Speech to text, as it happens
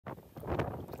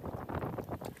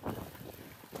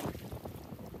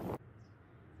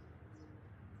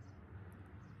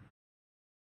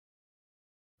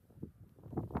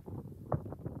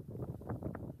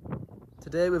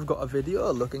Today we've got a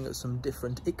video looking at some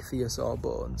different Ichthyosaur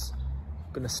bones.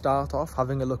 I'm going to start off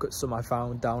having a look at some I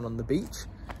found down on the beach.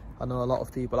 I know a lot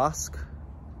of people ask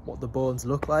what the bones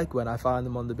look like when I find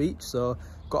them on the beach, so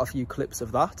got a few clips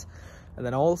of that. And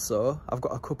then also I've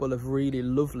got a couple of really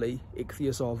lovely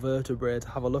Ichthyosaur vertebrae to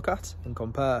have a look at and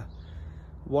compare.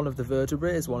 One of the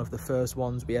vertebrae is one of the first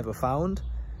ones we ever found,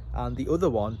 and the other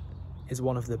one is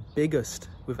one of the biggest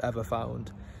we've ever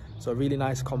found. So a really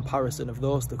nice comparison of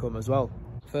those to come as well.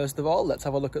 First of all, let's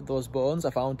have a look at those bones I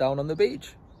found down on the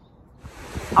beach.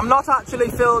 I'm not actually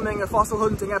filming a fossil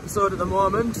hunting episode at the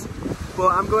moment, but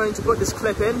I'm going to put this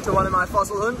clip into one of my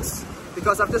fossil hunts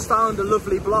because I've just found a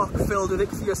lovely block filled with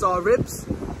Ichthyosaur ribs,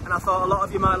 and I thought a lot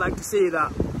of you might like to see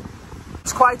that.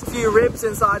 There's quite a few ribs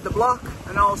inside the block,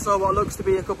 and also what looks to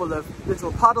be a couple of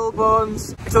little paddle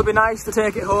bones. It'll be nice to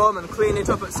take it home and clean it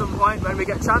up at some point when we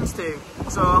get a chance to.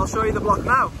 So I'll show you the block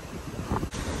now.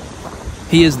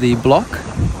 Here's the block.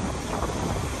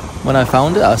 When I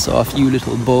found it, I saw a few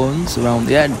little bones around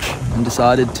the edge and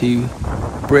decided to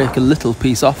break a little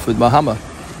piece off with my hammer.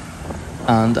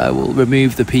 And I will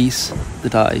remove the piece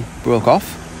that I broke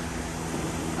off,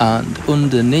 and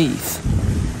underneath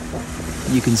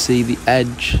you can see the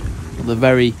edge, the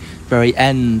very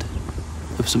end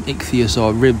of some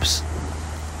Ichthyosaur ribs.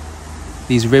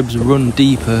 These ribs run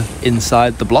deeper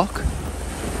inside the block.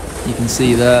 You can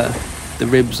see there the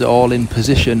ribs are all in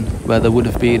position where they would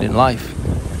have been in life.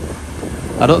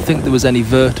 I don't think there was any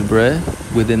vertebrae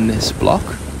within this block.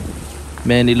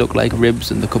 Mainly look like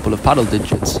ribs and a couple of paddle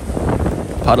digits.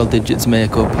 Paddle digits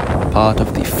make up part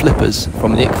of the flippers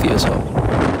from the Ichthyosaur.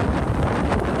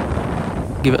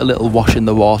 Give it a little wash in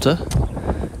the water.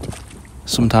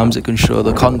 Sometimes it can show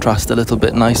the contrast a little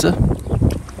bit nicer.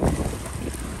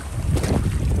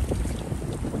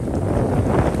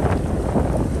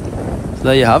 So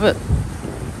there you have it.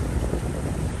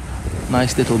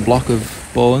 Nice little block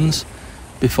of bones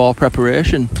before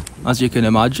preparation. As you can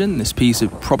imagine, this piece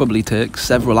would probably take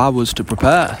several hours to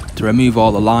prepare, to remove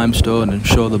all the limestone and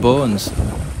show the bones.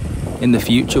 In the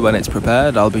future, when it's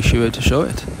prepared, I'll be sure to show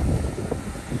it.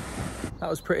 That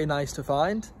was pretty nice to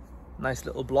find. Nice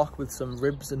little block with some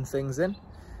ribs and things in.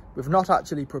 We've not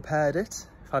actually prepared it.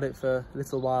 We've had it for a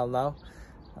little while now,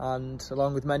 and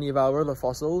along with many of our other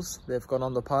fossils, they've gone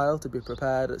on the pile to be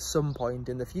prepared at some point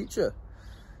in the future.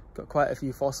 Got quite a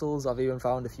few fossils I've even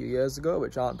found a few years ago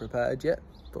which aren't prepared yet,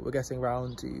 but we're getting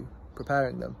round to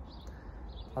preparing them.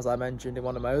 As I mentioned in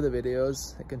one of my other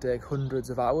videos, it can take hundreds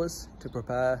of hours to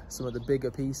prepare some of the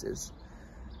bigger pieces.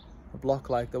 A block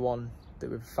like the one that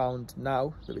we've found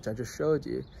now, which I just showed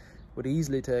you, would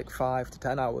easily take 5 to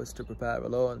 10 hours to prepare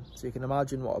alone. So you can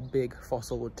imagine what a big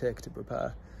fossil would take to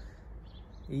prepare.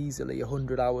 Easily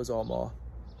 100 hours or more.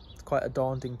 It's quite a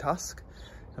daunting task.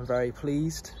 I'm very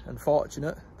pleased and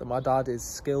fortunate that my dad is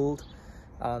skilled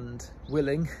and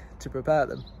willing to prepare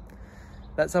them.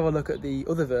 Let's have a look at the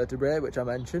other vertebrae which I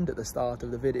mentioned at the start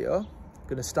of the video. I'm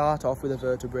going to start off with a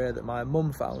vertebrae that my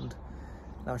mum found.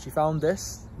 Now, she found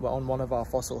this on one of our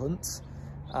fossil hunts,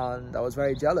 and I was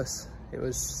very jealous. It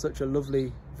was such a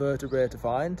lovely vertebrae to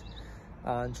find,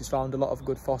 and she's found a lot of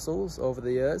good fossils over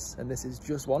the years, and this is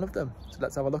just one of them. So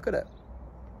let's have a look at it.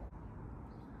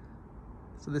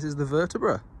 So this is the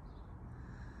vertebra,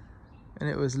 and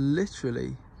it was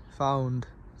literally found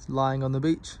lying on the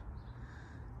beach,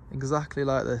 exactly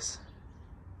like this.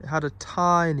 It had a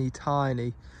tiny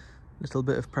little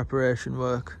bit of preparation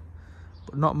work,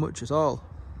 but not much at all.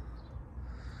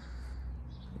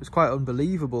 It was quite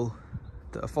unbelievable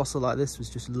that a fossil like this was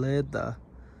just laid there.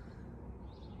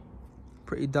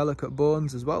 Pretty delicate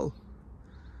bones as well.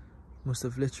 Must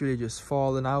have literally just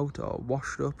fallen out or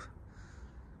washed up.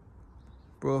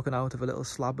 Broken out of a little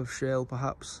slab of shale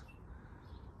perhaps.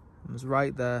 It was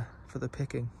right there for the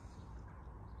picking.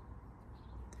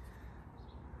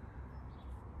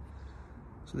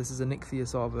 So this is an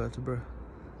Ichthyosaur vertebra.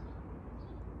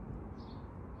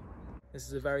 This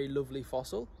is a very lovely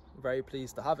fossil. I'm very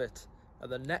pleased to have it.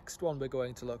 And the next one we're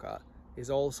going to look at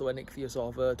is also an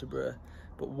Ichthyosaur vertebra,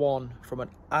 but one from an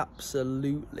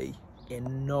absolutely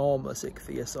enormous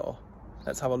Ichthyosaur.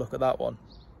 Let's have a look at that one.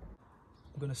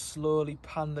 I'm going to slowly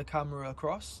pan the camera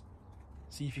across,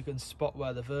 see if you can spot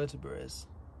where the vertebra is.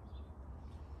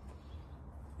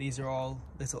 These are all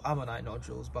little ammonite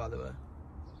nodules, by the way.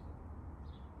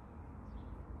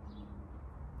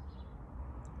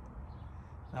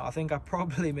 Now, I think I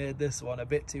probably made this one a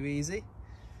bit too easy.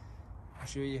 I'm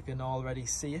sure you can already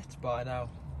see it by now.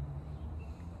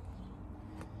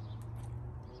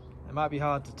 It might be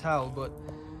hard to tell, but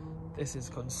this is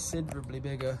considerably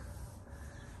bigger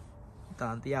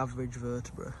than the average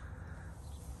vertebra.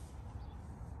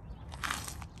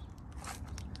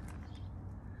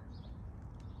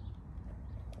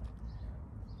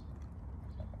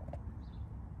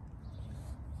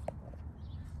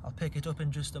 I'll pick it up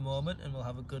in just a moment and we'll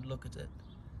have a good look at it.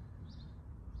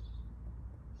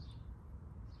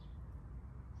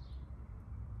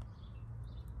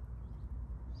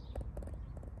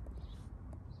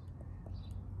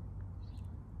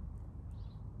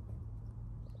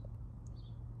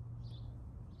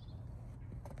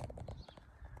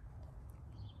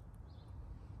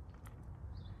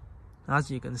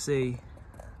 As you can see,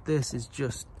 this is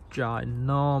just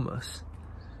ginormous.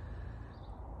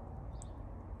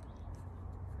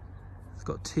 It's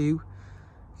got two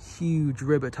huge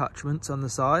rib attachments on the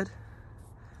side.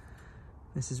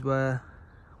 This is where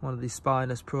one of these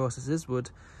spinous processes would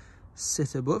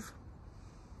sit above,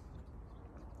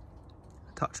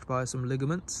 attached by some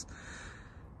ligaments.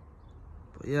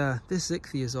 But yeah, this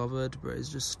Ichthyosaur vertebra is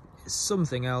just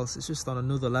something else. It's just on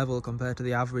another level compared to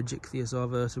the average Ichthyosaur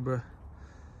vertebra.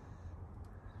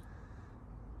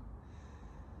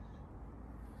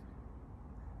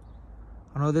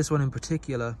 I know this one in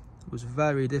particular was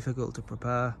very difficult to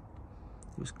prepare.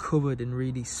 It was covered in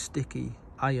really sticky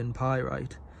iron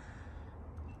pyrite.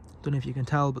 Don't know if you can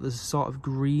tell, but there's a sort of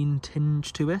green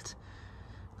tinge to it.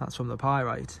 That's from the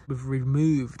pyrite. We've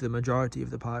removed the majority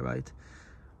of the pyrite,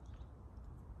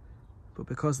 but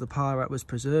because the pyrite was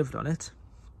preserved on it,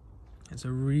 it's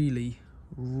a really,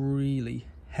 really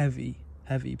heavy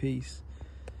piece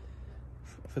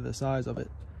for the size of it.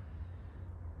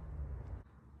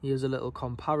 Here's a little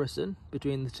comparison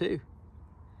between the two.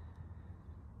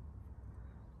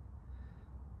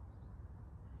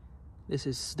 This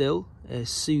is still a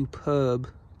superb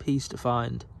piece to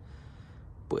find,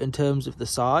 but in terms of the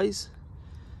size,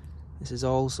 this is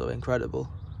also incredible.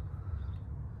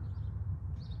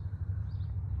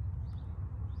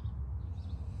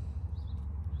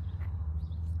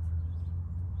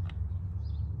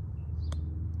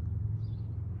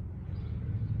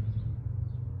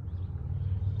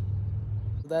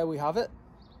 There we have it.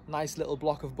 Nice little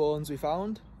block of bones we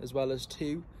found, as well as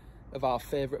two of our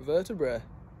favourite vertebrae.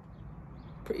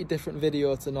 Pretty different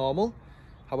video to normal.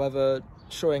 However,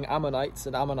 showing ammonites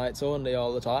and ammonites only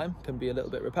all the time can be a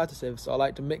little bit repetitive, so I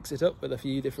like to mix it up with a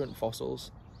few different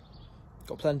fossils.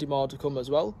 Got plenty more to come as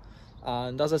well.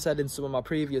 And as I said in some of my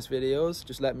previous videos,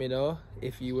 just let me know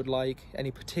if you would like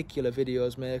any particular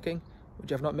videos making,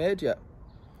 which I've not made yet.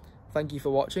 Thank you for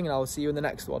watching, and I'll see you in the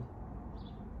next one.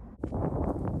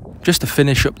 Just to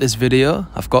finish up this video,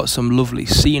 I've got some lovely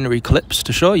scenery clips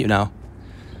to show you now.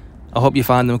 I hope you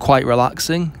find them quite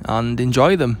relaxing and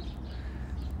enjoy them.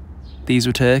 These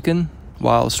were taken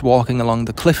whilst walking along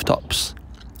the cliff tops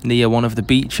near one of the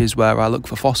beaches where I look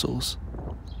for fossils.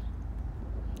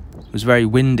 It was very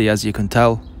windy, as you can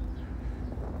tell.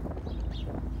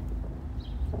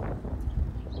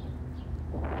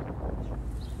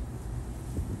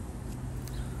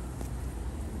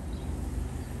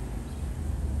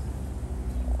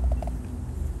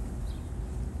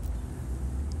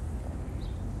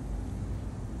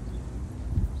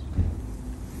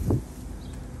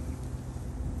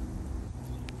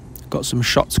 Got some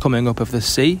shots coming up of the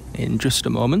sea in just a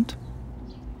moment.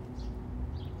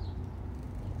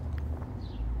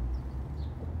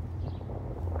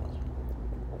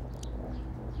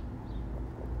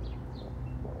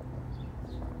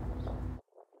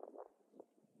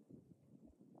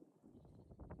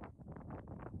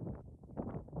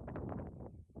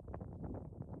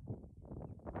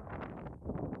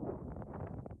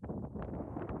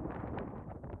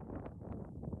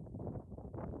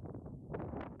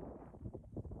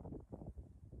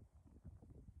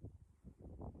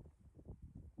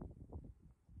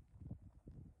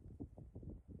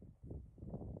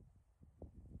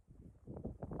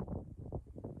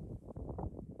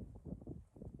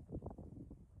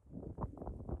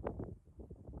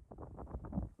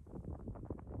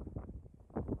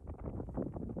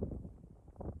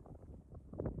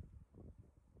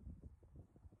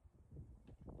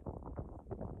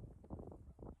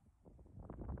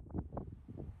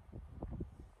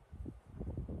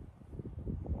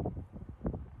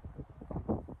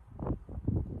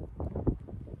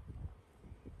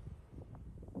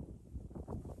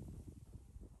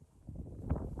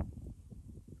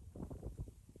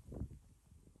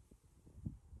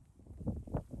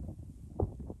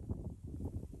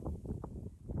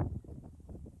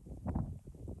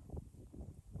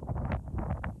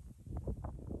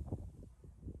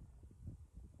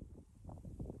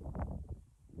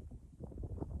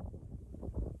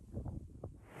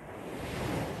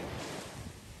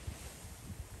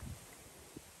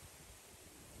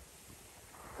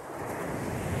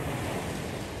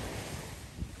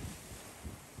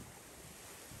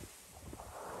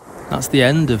 That's the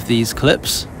end of these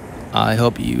clips. I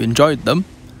hope you enjoyed them,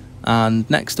 And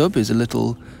next up is a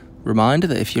little reminder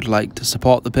that if you'd like to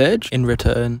support the page in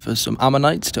return for some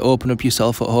ammonites to open up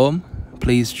yourself at home,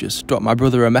 please just drop my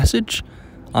brother a message,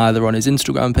 either on his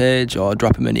Instagram page or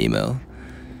drop him an email.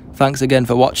 Thanks again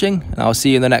for watching, and I'll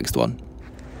see you in the next one.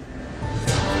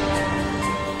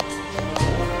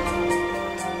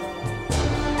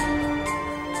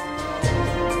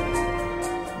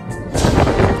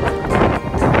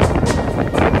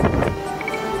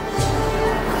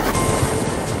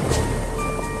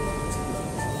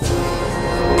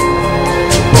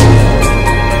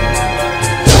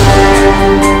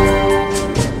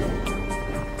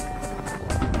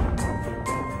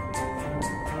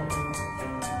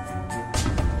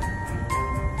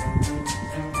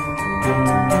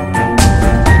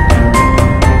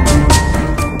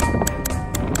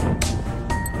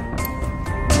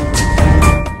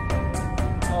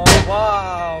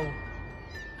 Wow,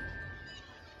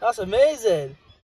 that's amazing.